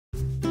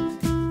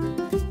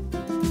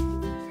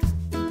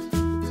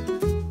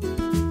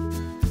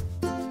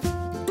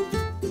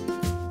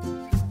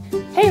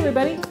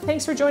everybody,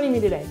 thanks for joining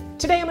me today.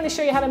 Today I'm going to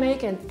show you how to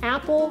make an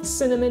apple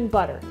cinnamon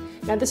butter.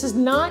 Now this is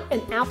not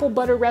an apple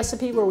butter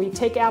recipe where we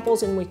take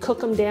apples and we cook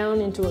them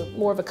down into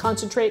more of a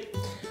concentrate.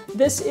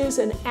 This is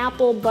an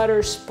apple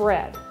butter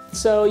spread.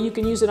 So you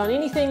can use it on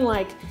anything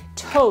like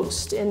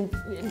toast and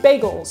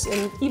bagels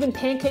and even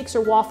pancakes or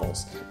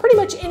waffles. Pretty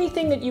much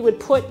anything that you would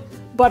put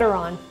butter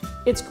on,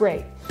 it's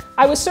great.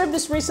 I was served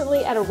this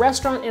recently at a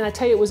restaurant and I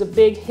tell you it was a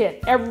big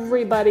hit.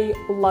 Everybody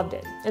loved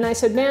it. And I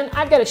said, man,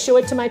 I've got to show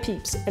it to my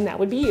peeps, and that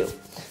would be you.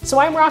 So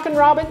I'm Rockin'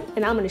 Robin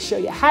and I'm going to show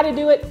you how to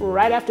do it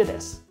right after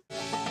this.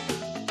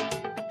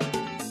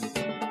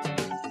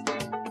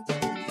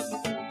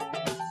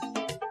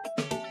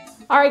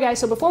 Alright guys,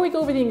 so before we go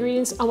over the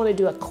ingredients, I want to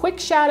do a quick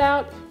shout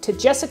out to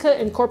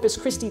Jessica in Corpus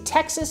Christi,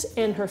 Texas,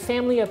 and her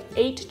family of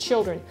 8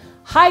 children.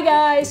 Hi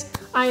guys!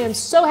 I am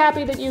so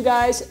happy that you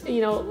guys,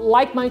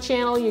 like my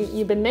channel.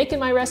 You've been making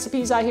my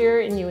recipes, I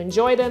hear, and you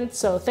enjoy them.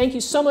 So thank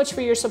you so much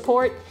for your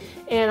support.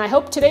 And I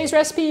hope today's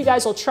recipe, you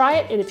guys will try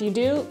it. And if you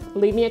do,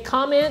 leave me a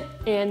comment.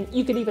 And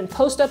you could even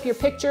post up your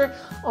picture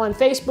on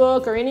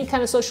Facebook or any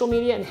kind of social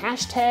media and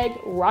hashtag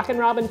Rockin'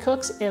 Robin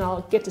Cooks, and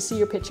I'll get to see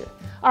your picture.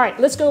 Alright,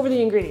 let's go over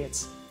the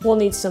ingredients. We'll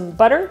need some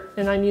butter,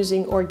 and I'm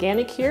using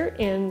organic here.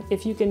 And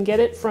if you can get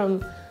it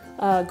from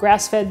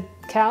grass-fed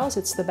cows,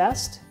 it's the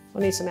best.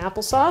 We'll need some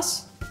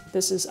applesauce.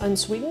 This is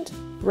unsweetened,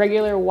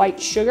 regular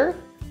white sugar,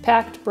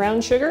 packed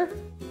brown sugar,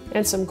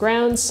 and some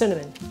ground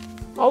cinnamon.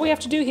 All we have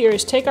to do here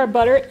is take our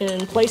butter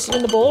and place it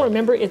in the bowl.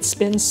 Remember, it's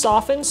been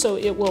softened, so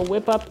it will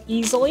whip up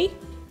easily.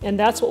 And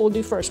that's what we'll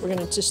do first. We're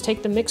gonna just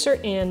take the mixer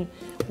and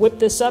whip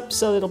this up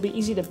so it'll be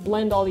easy to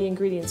blend all the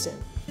ingredients in.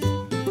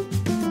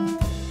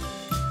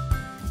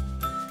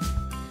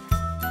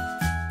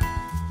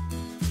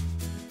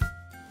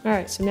 All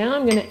right, so now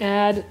I'm going to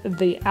add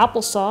the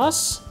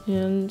applesauce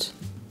and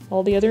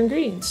all the other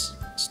ingredients.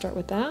 Start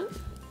with that.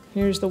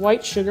 Here's the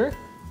white sugar.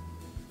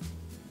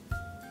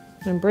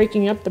 I'm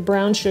breaking up the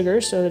brown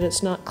sugar so that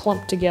it's not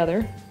clumped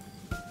together.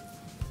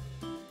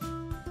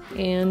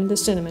 And the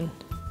cinnamon.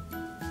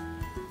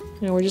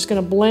 Now we're just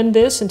going to blend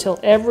this until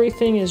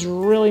everything is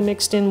really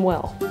mixed in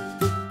well.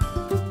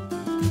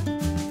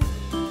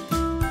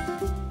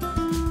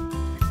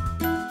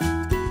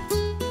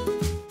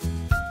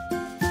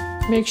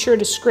 Make sure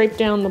to scrape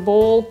down the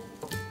bowl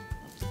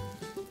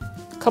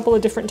a couple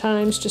of different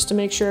times just to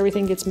make sure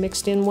everything gets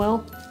mixed in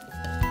well.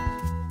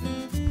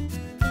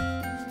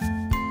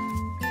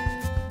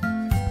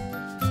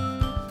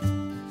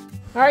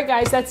 Alright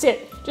guys, that's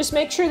it. Just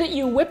make sure that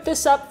you whip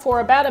this up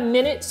for about a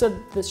minute so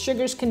the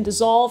sugars can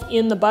dissolve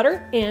in the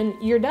butter, and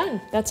you're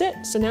done. That's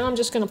it. So now I'm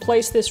just going to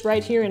place this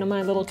right here in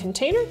my little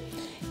container,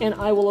 and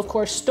I will of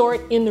course store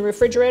it in the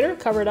refrigerator,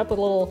 cover it up with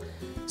a little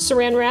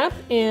saran wrap,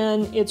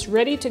 and it's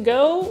ready to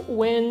go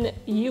when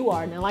you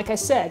are. Now, like I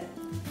said,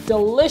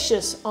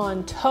 delicious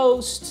on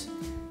toast,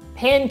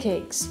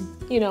 pancakes,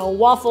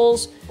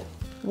 waffles,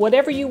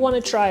 whatever you want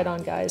to try it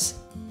on, guys.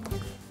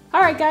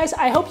 All right, guys,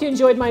 I hope you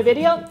enjoyed my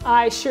video.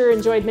 I sure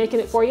enjoyed making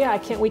it for you. I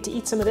can't wait to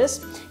eat some of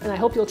this, and I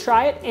hope you'll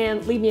try it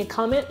and leave me a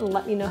comment and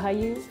let me know how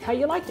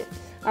you liked it.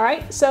 All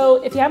right,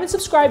 so if you haven't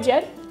subscribed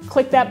yet,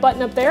 click that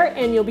button up there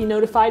and you'll be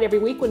notified every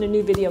week when a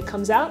new video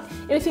comes out.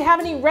 And if you have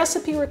any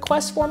recipe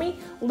requests for me,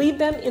 leave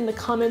them in the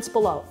comments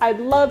below. I'd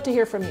love to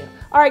hear from you.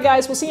 All right,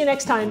 guys, we'll see you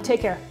next time.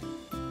 Take care.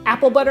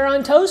 Apple butter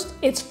on toast,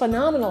 it's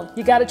phenomenal.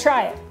 You got to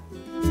try it.